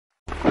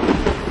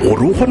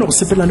gore o kgone go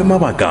sepela le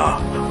mabaka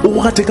o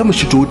go gate ka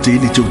mošito o tee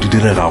le tšeo di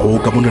diregago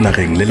ka mo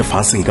nageng le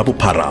lefaseng ka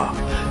bophara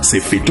se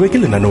fetwe ke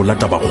lenaneo la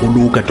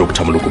Tabakgolo ka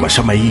Dr. Moloko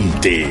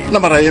Mashamaite na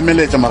mara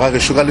emeletša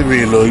magagešo ka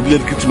lebelo ebile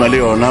re kitima le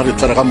yona re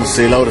tsare ga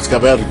mosela gore se ka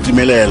ba re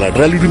timelela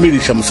re a le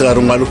dumediša mosela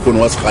reng wa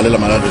lekgono wa segalela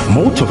magagešo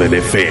mo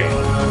Thobele FM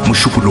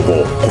mošupologo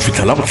go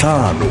fitlha la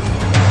bohlano.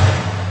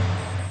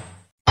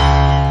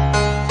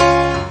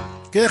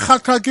 ke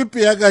kgatlhwa ke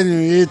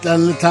peakanyo e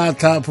tlang le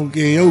tlhatlhapho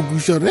ke ya o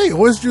buša gore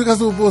go setšwe ka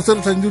seopo se re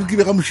tshwanetse ke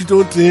be ka mošito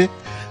o tee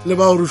le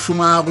ba gore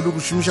šoma go di go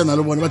šomišana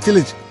le bone ba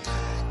theletše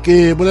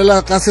ke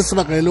bolela ka se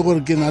sebaka e le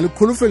gore ke na le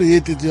kholofelo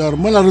ye tete ya gore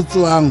mola re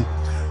tsoang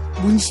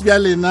bontši bja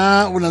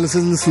lena go na le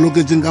se le se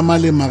loketseng ka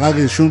malema ga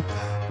gešo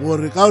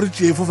gore ka gore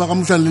tšee fofa ka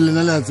mošwane le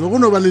lena le a tseba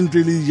go no ba le ntho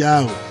e le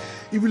ijago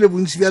ebile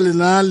bontši bja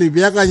lena le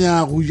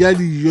beakanya go ja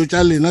dijo tša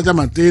lena tša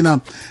matena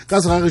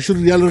ka segagešo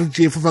re dialo re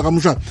tšee fofa ka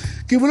mošwane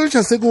ke boletša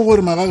se ke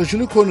gore magagešo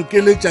le kgono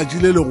ke letšatši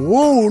le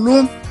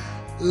legolo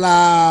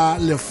la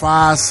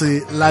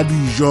lefase la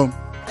dijo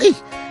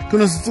ke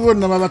no se tsebo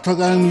nna ba ba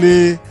tlhokang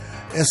le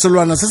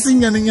selwana se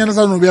sennyanenyane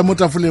sa no bea mo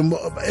tafoleng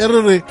e re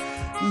re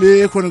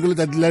le kgone ke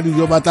letšatši la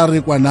dijo ba tla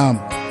rekwa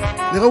nama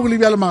le ge go le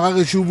bja le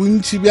magagešo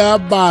bontši bja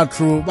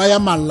batho ba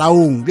ya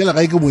malaong bjale ga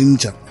e ke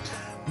bontšha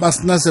ba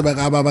sena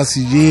sebaka ba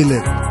se jele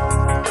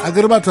a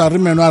ke re batho a re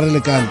meno a re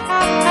lekane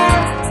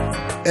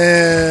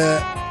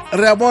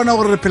re a bona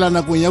gore re phela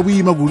nakong ya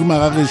boima kudu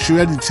magagešo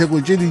ya ditsheko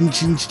tše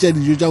dintšintši tša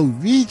dijo tša go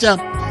bitša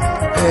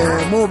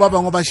moo ba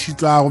bangwe ba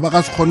šitwago ba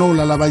ka se kgone go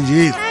lala ba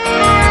jele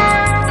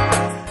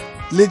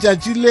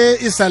letšatši le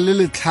e sa le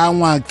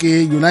letlhangwa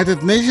ke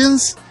United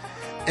Nations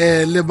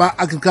le ba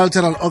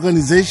Agricultural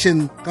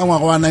Organization ka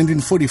ngwaga wa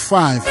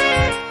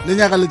 1945 le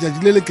nyaka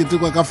letšatši le le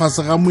ketekwa ka fase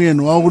ga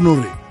moeno wa go no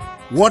re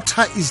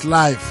water is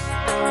life,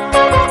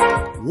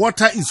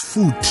 water is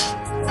food,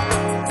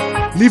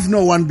 leave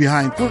no one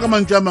behind. Ko ka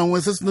mantšu a mangwe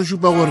se se no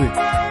šupa gore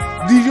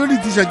dijo di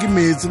tiša ke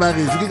meetse ba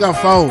gešo ke ka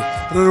fao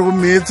re re go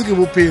meetse ke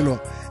bophelo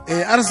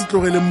a re se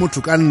tlogeleng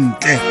motho ka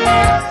ntle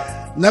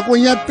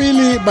nakong ya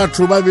pele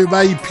batho ba be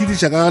ba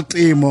iphediša ka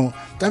temo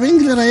tabeng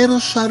ke le ra e re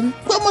sware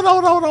kwa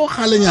moragoragorago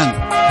galenyana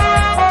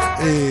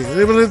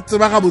re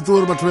tseba gabotse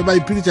gore batho ba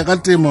iphediša ka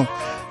temo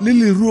le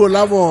leruo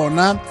la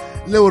bona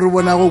le gore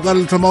bona go ka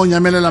le thoma go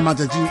nyamelela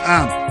matšatšing a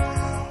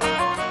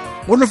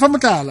go no fa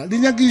motlala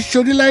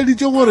dinyakišo di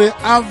laeditše gore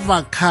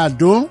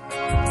avocado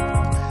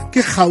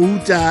ke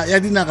kgauta ya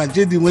dinaga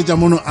tše dingwe tša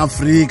mono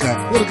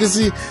Afrika gore ke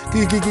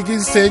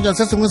senywa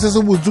se sengwe se se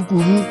botse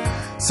kudu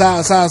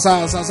sa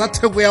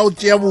theko ya go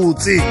tšea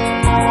botse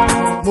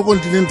mo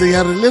kontinenteng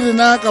ya re le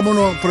rena ka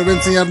mono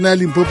provinceng ya rena ya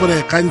Limpopo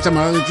re kgantšha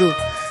magagešo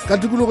ka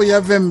tikologo ya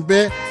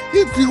Vempe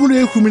e tikolo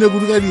e humile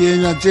kudu ka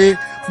dienywa tše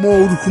mo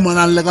o di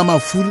humanang le ka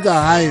mafuri ka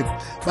gae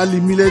ba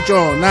lemile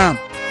tšona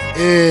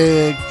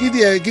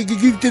ke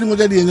dingwe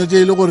tša dienywa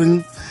tše e le goreng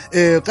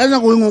ka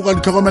nako engwe o ka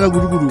di tlhokomela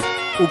kudu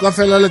o ka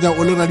feleletša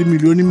o le ra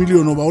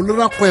dimilione ba o le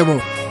ra kgwebo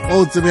wa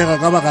o tsebega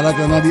ka baka la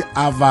tšona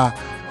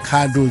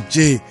di-avocado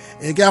tše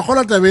ke a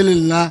kgola tabe le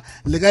lena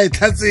le ka e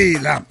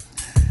tlhatsela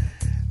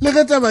le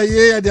ge taba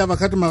ye ya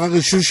di-avocado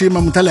magagešoše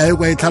mamotha le a e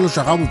kwa e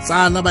tlhaloša ga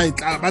botsana ba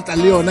tla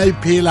le yona e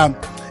phela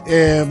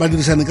ba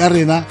dirišane ka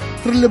rena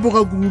re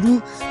leboga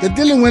kudu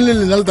ke lengwe le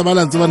lena le taba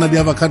la tsebana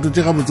di-avocado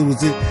tše ga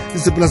botsebotse di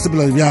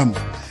sepela bjamo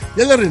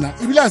bjale rena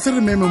ebile a se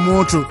re meme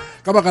motho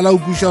ka baka la o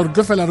kuša gore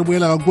tlo fela re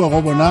boela ka kua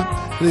go bona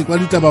re kwa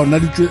ditaba gona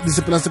di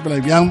sepela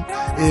bjang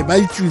ba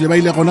itswile ba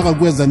ile gona ka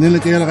kua zaneng le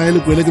ka yela ga e le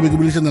kwele ke be ke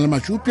bolešana le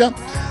mašupja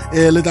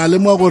le tla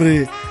lemoa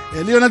gore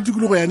le yona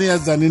tikologo yane ya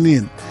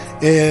zaneneng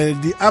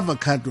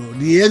di-avocado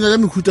di enywa ya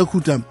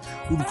mekhutakuta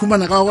o di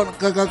khumana ka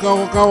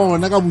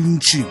gona ka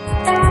bontšhi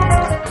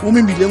mo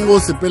mebileng go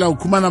sepela o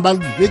khumana ba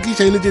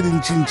bekiša ile tše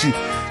dintšintši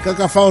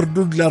ka fa gore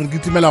do dula re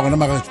kitimela gona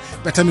magašo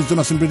pethametso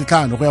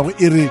 25 go ya go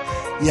ere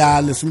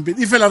ya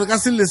lesomepedi e fela re ka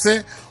se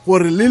lese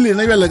gore le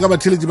lena bjale ka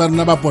batheletši ba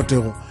rena ba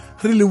potego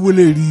re le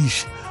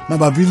bolediša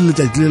mabapi le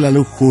letšatši le la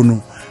lekgono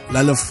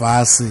la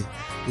lefase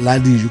la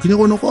dijo ke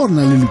nyakone kwa gore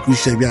na le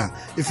lekwešiša bjang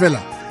e fela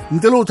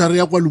ntle le go thare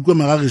ya kwa lekua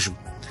magagešo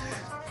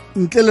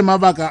ntle le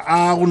mabaka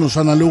a go no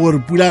swana le gore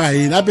pula ga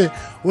ene ape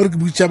gore ke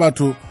botša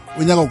batho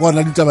o nyaka kwa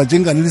rena ditaba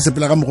tšenkane di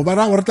sepela ka mogo ba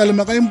ra gore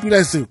talema ka eng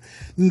pula e seo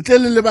ntle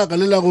le lebaka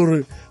le la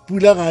gore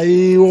pula ga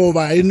e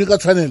oba ene ka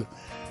tshwanelo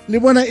le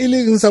bona e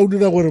le eng sa o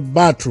dira gore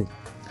batho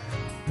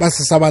ba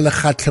se sa ba le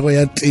kgatlhego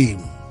ya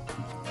temo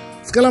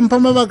se ka lampha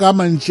mabaka a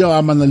mantši ao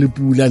a mana le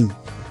pulane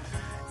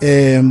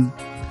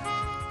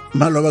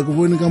maloba ke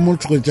bone ka mo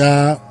tlhogo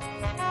tša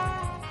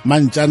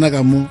mantšana ka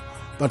mo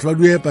batho ba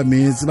duepa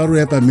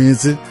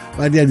metse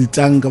ba dia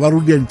ditanka ba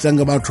rudia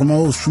ditanka ba thoma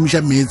go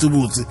šomiša metse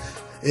botse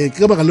ke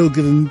ka baka leo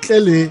ke re ntle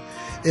le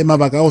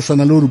mabaka a go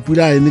swana le gore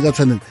pula a ene ka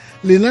tshwanelo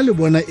lena le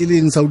bona e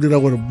leng sa o dira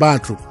gore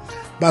batho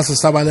ba se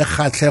sa ba le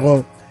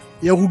kgatlhego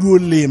ya go dio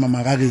lema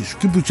magagešo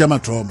ke putša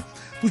mathomo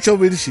putša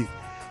bobediše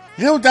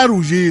ge o tla re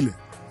o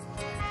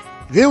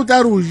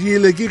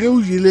jele ke ge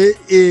o jele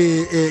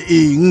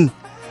eng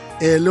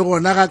le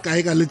gona ga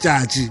kae ka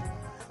letšatši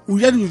o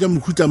ja dijo tša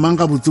mokhuta mang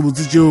ga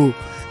botsebotse tšeo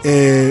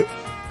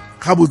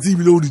ga botse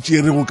ebile o di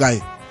tšere go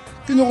kae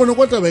ke ke ne gone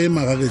kwa taba e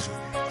magageso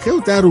ge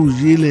o tla re o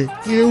jele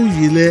ke ge o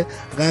jele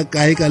ka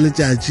kae ka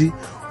letšatši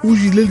o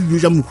jele dijo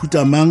tša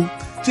mohutamang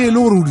tše e le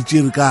gore o di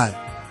tšere kae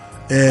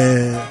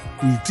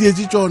o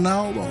itietse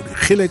tšona goba o di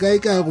kgele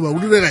kae goba o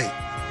dire gae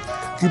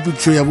ke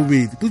potšo ya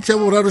bobedi. Potšo ya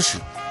boraroše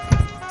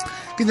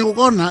ke nyako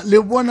ka ona le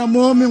bona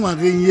mo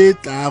mengwageng ye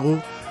tlago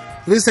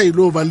re sa ile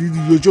go ba le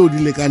dijo tšeo di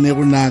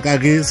lekanego naka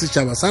ge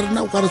setšhaba sa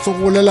rena o ka re se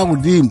golela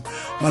godimo.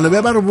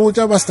 Malobe ba re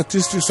botša ba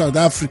statistics South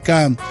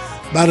Africa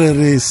ba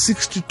re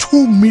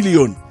 62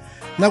 million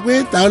nako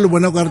e tlago le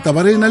bona ka re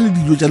taba re na le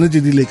dijo tšane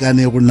tše di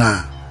lekanego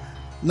na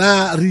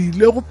re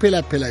ile go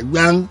phela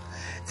bjang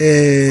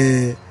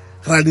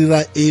ra dira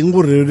eng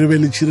gore re be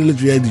le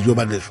tšhireletšo ya dijo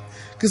ba leso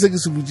ke se ke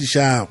se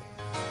botšišago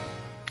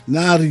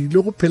na re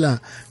ile go phela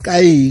ka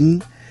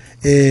eng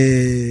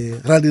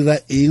ra dira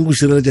eng go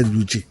šireletša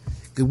dijo tše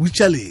ke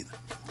botša lena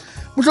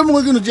motlho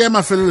mongwe ke no tšea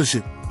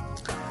mafelološe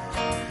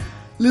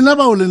lena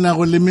bao le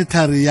nago le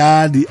methare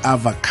ya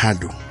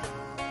di-avocado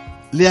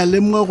le a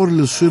lemoga gore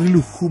le swere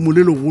lehumo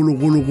le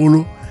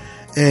legologologolo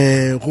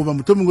goba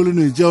motho mongwe le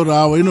no e tšea gore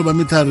awa e no ba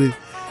methare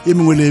e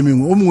mengwe le e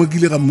mengwe o mongwe ke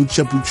ile ga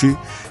mmotšiša putšwe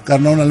ka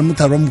rena o na le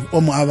mothare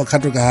o mo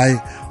avocado ka gae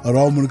ore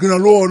a o mone ke na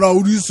le ona a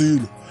o di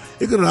selo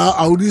e ke re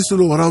a o di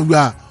selo gore a o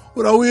bja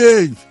ore a o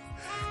enye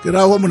ke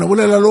ra wa mona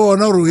bolela le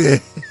ona gore o ye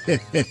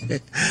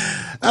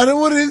a re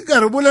bore ka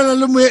re bolela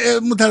le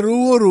mothare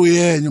o gore o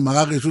yenye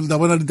magageso le ta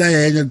bona di ta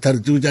yenya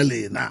dithare tseo tša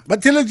lena ba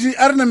theletše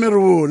a re na mere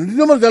bone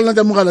dinomoro tša lena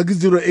tša mogala ke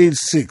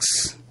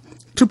 086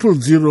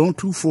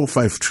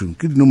 0002452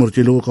 ke dinomoro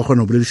tše le go ka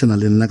kgona go boledišana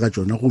le nna ka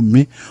tšona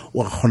gomme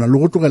o ka kgona le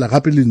go tlogela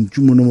gape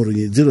lentšu mo nomorong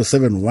ye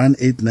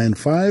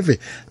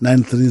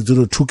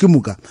 0718959302 ke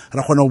moka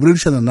ra kgona go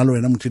boledišana nna le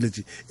wena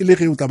motheletše e le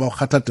ge o taba go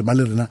kgatha tema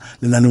le rena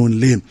lenaneong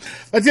leno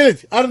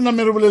batheletše a re nna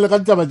mere bolele ka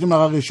ditaba tše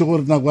magageso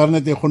gore nako ya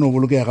rena te e kgone go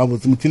bolokega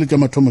gabotse motheletše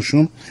wa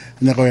mathomošong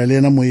nyako ya le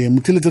ena moyeng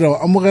motheletše re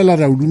a amogela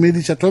re a o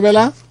dumediša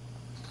thobela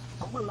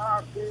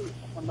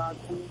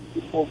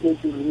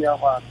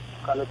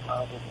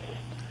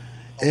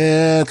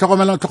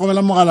tlhokomela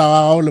mogala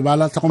wa gago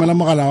lebala tlhokomela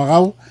mogala wa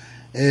gago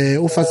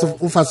o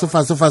fase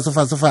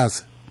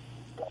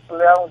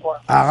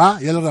aga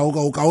ya le ra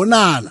o ka o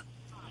nana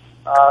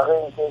ka re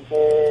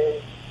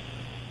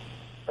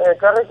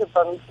ke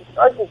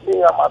ke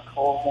ya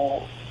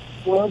mathomo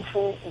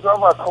bontši jwa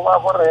batho ba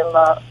go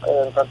rena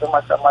ntate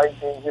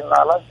Mashamaite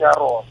dinala tša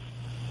rona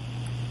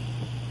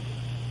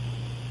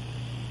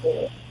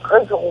ge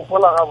ke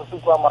gopola gabotse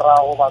kwa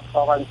morago batho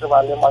ba bantse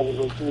ba le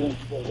mabelo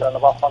jana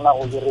ba kgona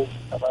go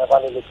dirisa ba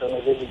le letseno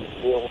le le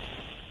ditšego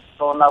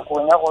so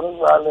nakong ya gone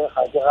jale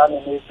ga ke gane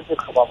metse ke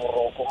tlhoba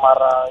boroko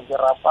mara ke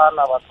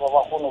rapana batho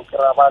ba kgone go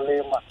kry-a ba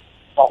lema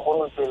ba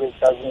kgone go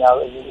tsweletša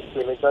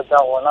tša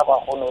gona ba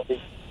kgone go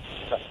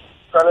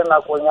jale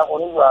nakong ya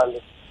gone jale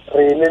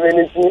re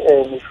lebeletse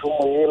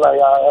mešomo ela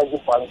ya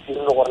dipampiri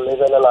le gore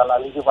lebelelana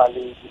le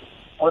dibaledi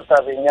mo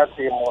tabeng ya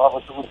temo ga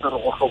botsebotse re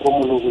go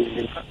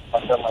hlokomologoile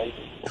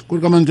Mashamaite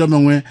kore ka mantse a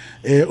mangwe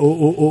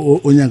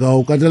o nyaka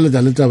o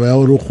kateletša le taba ya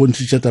gore o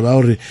kgontšhiša taba ya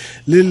gore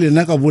le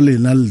lena ka bo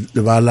lena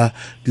lebala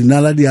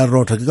dinala di a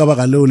rotha ke ka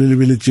baka leo le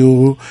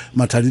lebeletšego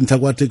mathadintha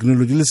kwa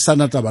technology le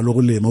sana taba le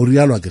go lema o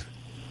rialo a kere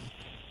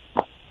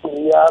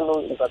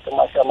rialo ntate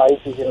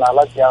Mashamaite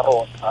dinala di a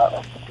rotha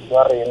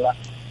jwa rena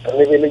re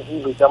lebeletse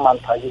dilo tša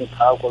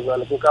manthadinthako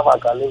jale ke ka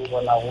baka le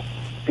bonago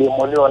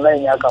temo le yona e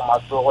nyaka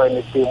matsogo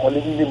ene temo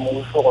le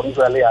dilemoso gone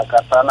jale ya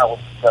katana go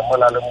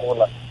mola le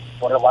mola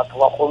gore batho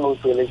ba kgone go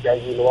tsweletša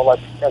dilo ba ba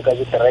thuša ka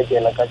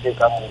diterekela ka tše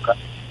ka moka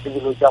ke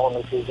dilo tša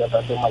gone tšea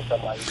tate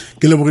Mashamaite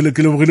ke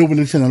lebogile o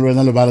boledišana le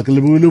wena lebala ke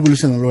lebogile o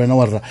boledišana le wena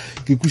warra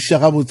ke kwešiša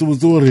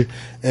gabotsebotse gore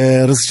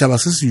re setšhaba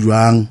se se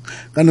jwang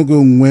ka nako e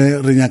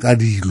nngwe re nyaka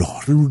dilo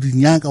re di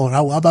nyaka gore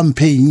a ba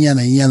mphe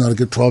ennyana gore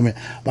ke thome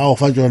ba go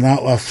fa tšona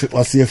wa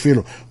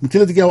seefelo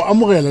motheletše ke a go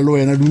amogela le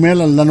wena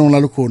dumela lenanong la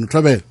lekgono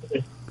thobela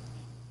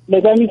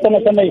le ka misa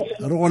Mashamaite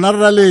re gona re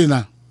ra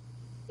lena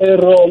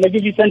ro le ke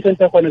Vincent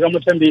ka gone ka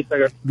Mothambisa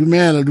ka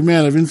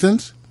dumela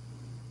Vincent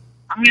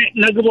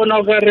nna ke bona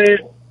o kare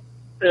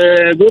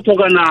go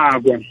thoka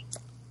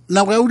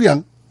nako ya o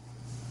diang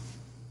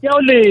ya o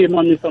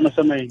lema misa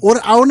Mashamaite ore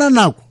a ona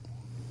nako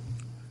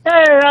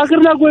a ke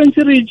re nako e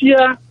ntse re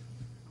tšea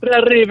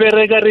re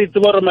bereka re itse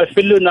gore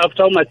mafelelong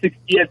after ma 60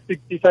 years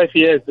 65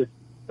 years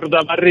re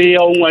da ba re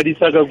ya o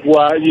ngwadisa ka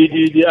kwa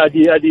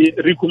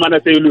re khumana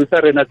tselo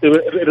sa rena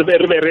re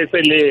be re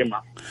selema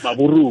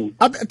maburu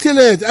a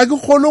thelete a ke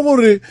kgone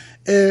gore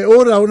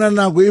o re a ona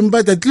nako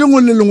empa ta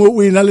tlengwe le lengwe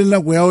o ina le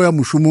nako ya o ya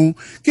mošomong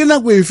ke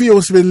nako efe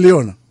o se ben le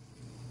yona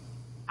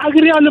a ke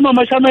re a le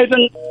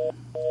Mashamaite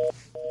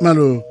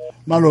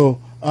malo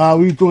a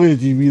o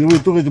itogetše ebile o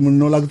itogetše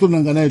monno la ke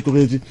tsonang kana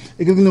itogetše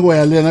e ke ne go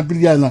ya le yana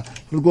piliana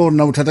re go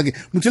rona bothata ke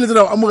motheletše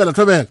ra amogela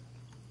thobela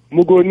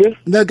mokone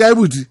nna kae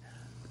botse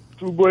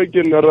tubo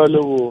ke nna ra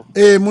lebo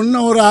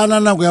monna o re ana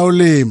nako ya o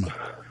lema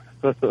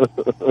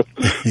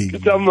ke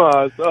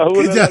tsamasa a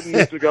bona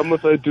nnete ka mo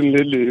saeteng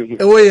le lengwe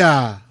o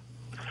ya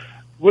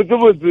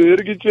botsebotse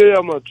re ke tšea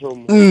ya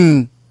mathomo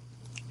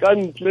ka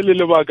ntle le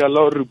lebaka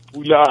la gore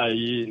pula a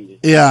ene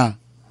ya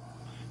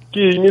ke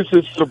eng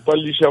se se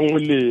palishang go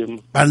lema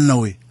banna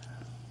we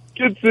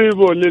ke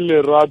tsebo le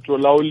lerato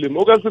la o lema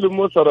o ka se le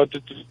mo sa rate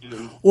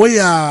temo o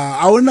ya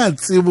a ona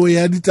tsebo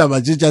ya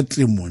ditaba tša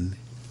temone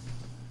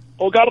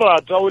o ka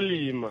rata o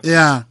lema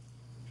ya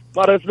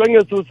mara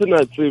sebenge se se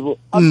na tsebo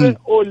ape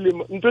o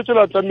lema ntse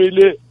tsela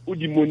tlamele o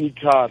di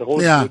monitor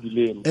go se di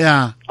lema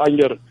ya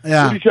angere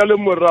o di shale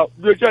mora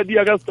bjo tša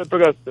dia ka step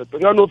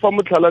nga no fa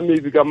motlhala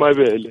maybe ka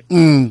mabele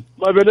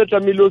mabele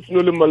tlamele o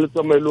seno le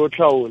maletsamaelo o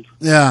tlhaola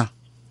ya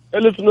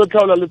ele seno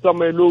tlhaola le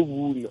tsamaelo o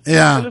buna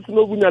ele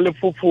seno bunya le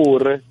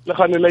fofore le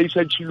gane la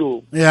isha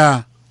tshilong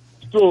ya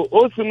so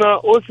o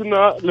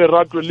sena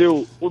lerato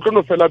leo o tlo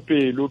no fela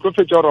pele o tlo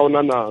fetša ra ona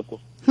nako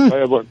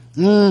ya bona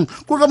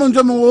ko ka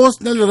montse mo o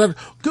sna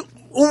lerato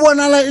o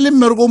bonala ile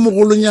mmereko mo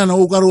golonyana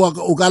o ka re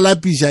o ka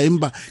lapisha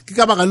empa ke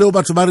ka baka leo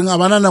batho ba reng a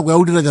bana nako ya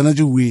o dira jana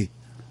tšwe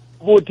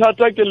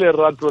bothata ke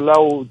lerato la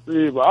o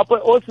tseba ape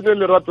o sene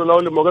lerato la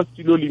o le mo ka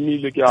stilo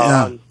limile ke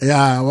a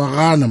ya wa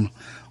gana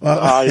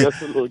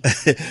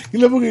ke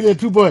lebogile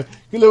two boy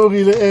ke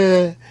lebogile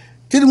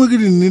ke dingwe ke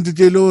dinnete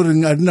tše e le gore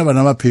a dina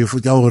bana ba phefo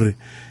tša gore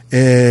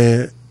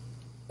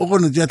o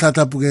kgone tšea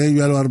tlatlapoke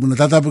bjalo wa re bona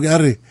tlatlapoke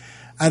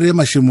a re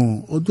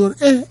mašemong o tore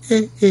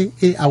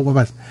a go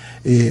bana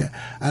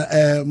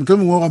motho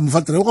mongwe o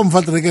ka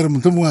mofatera ke re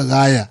motho mongwe a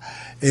kaya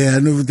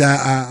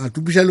a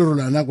tupiša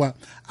lerolana kwa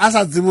a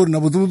sa tsebe gorena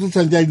botsebotse o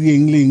tshwantse a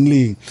dieng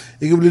leng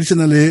e ke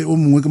boledišana le o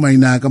mongwe ke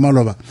maina ka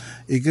maloba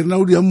ke rena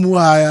o dia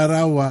mmua ya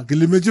rawa ke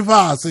lemetse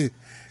fase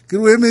ke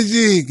re o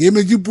emetse ke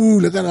emetse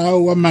pula ka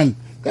rawa man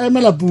ka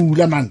emela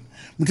pula man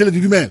motlhele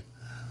dumela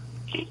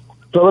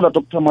Tabela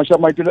Dr.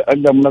 Mashamaitele a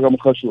lla mona ka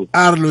mokgaso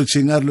a re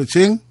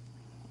lotšheng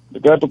le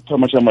ka Dr.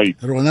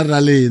 Mashamaitele re gona re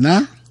la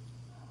lena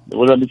le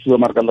bona le tsiwa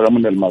markala ka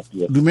monel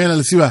mafia dumela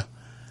le siba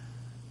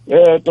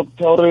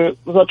doctor re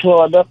sa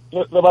tlhoa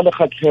le ba le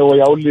kgatlhego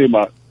ya o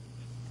lema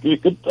ke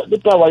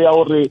taba ya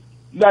gore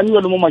le a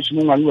nywele mo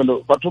mašhimong a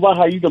nywele batho ba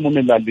haile mo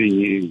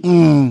melaleng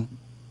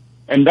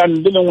and then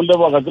le lengwe le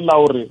baka ke la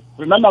gore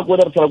re na nako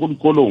re tsala go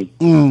dikolong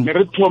ne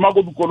re thoma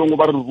go dikolong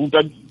ba re ruta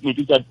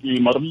dilo tša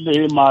temo re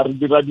lema re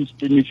dira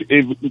di-spanish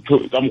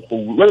ka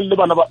mokgou le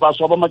bana ba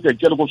swa ba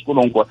matšatši le go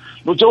sekolong kwa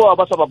no tšeo a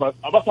ba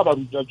sa ba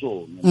ruta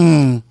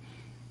tsone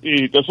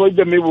that's why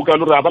the maybe ka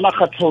lora bana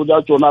kgatlhego ya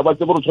tsona ba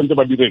tsebe re tshwantse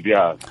ba dire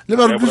bjang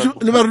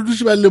le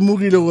barutiši ba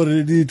lemogile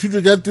gore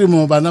dithuto tša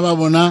temo bana ba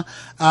bona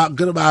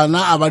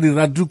bana a ba di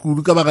rate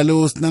kudu ka baka le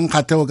o senang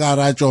kgatlhego ka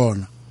ra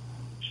tsona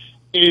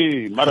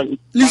mara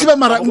le siba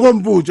mara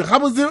ngompotse ga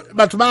botse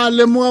batho ba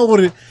lemoga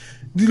gore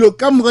dilo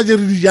ka moka je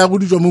re di ja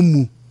go di tswa mo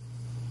mmung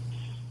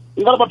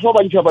ngara batho ba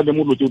bantši ba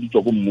lemoga tšeo di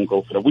tswa go mmung ka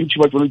ofela bontši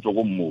ba tsone di tswa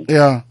go mmung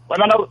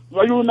banana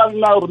ba yo na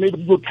rone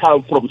di go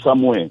tlha from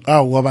somewhere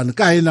wa bana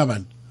ka ena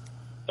bana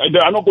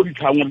a no go di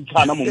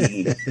tlhana mo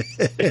mmung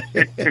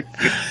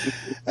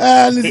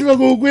le siba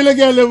go kwele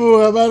ke a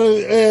leboga ba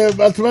re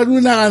batho ba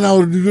dinagana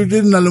gore dilo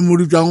tse di na le mo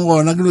di tswang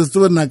gona ke no se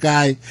tsebona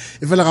kae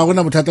e fela ga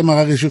gona bothata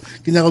magagesho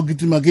ke nyaka go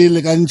kitima ke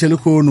le ka ntšhe le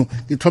kgono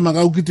ke thoma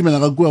ka go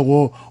kitimela ka kua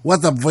go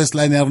WhatsApp voice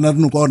line ya rona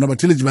re no kwa ona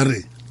batheletši ba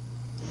reng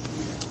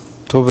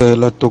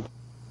thobela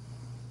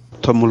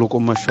Tabakgolo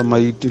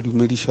Mashamaite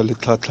dumediša le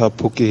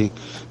tlhatlhapokeng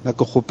na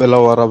ke kgopela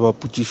wa ra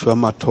bapotšišwa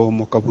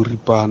mathomo ka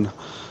boripana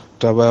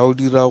taba ya o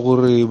dira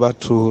gore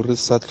batho re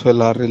sa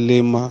tlhwela re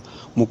lema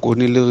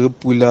mokone le ge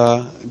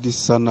pula di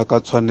sana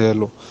ka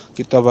tshwanelo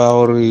ke taba ya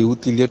gore o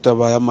tlile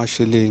taba ya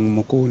mašeleng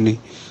mokone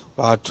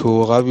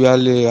batho ga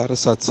bjale a re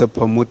sa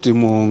tshepa mo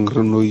temong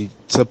re no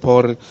itshepa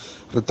gore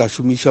re tla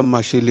šomiša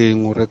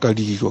mašeleng o reka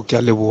dijo ke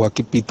a leboa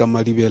ke Peter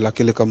Madibela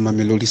ke le ka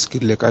Mamelodi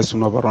Skille ka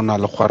seno ba rona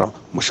le kgwara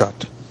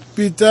mošate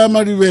Peter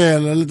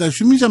Madibela le tla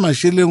šomiša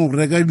mašeleng o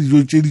reka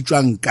dijo tše di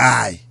tswang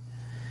kae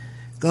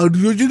ka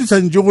dijo tše di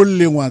tshwantše go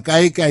lengwa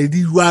kae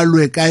di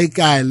jwalwe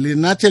kae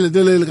lena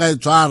tšhelete le ka e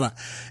tshwara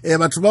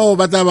batho bao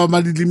ba tla ba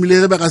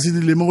madilimile ba ka se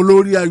di leme go le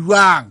o di a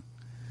jwang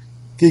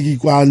ke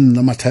kwa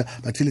nna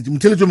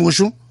motheletši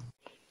mogošo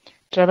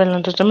Tabela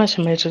ntate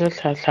Mashamaite le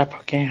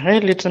tlhatlhapokeng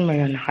ge le temo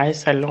yona ga e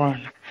sa le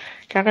gona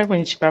ka ge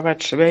bontši ba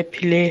batho ba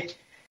phile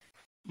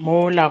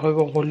mo lago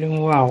bogoleng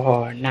wa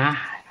gona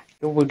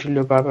ke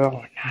bodilo ba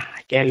gona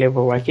ke a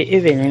leboa ke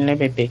Evelyn le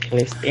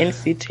Bebekles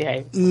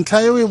NCTI ntlha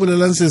eo e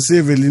bolelang se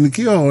Evelyn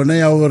ke yona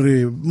ya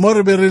gore mo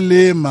re be re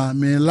lema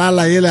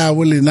melala ele ya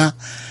bolena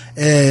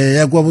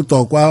ya kwa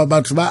botokwa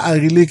batho ba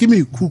agile ke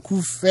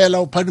mekhukhu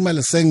fela o phadima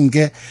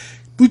lesenke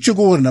putše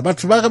ko gorena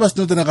batho ba ge ba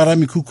seno tsena gara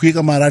mekhukhu e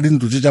ka mara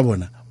dintlo tše tša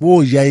bona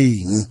bo ja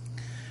eng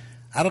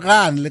a re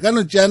gane le ka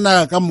no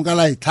tšeana ka moka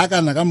la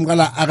ithakana ka moka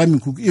la aga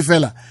mekhukhu e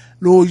fela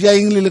le o ja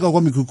eng le le ka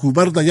kwa mekhukhu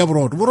ba reta ja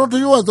boroto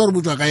yo wa tsa gore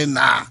botswa kae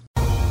na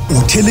o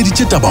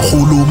theleditše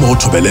Tabakgolo mo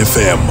Thobela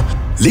FM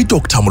le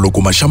Dr.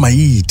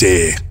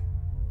 Mashamaite.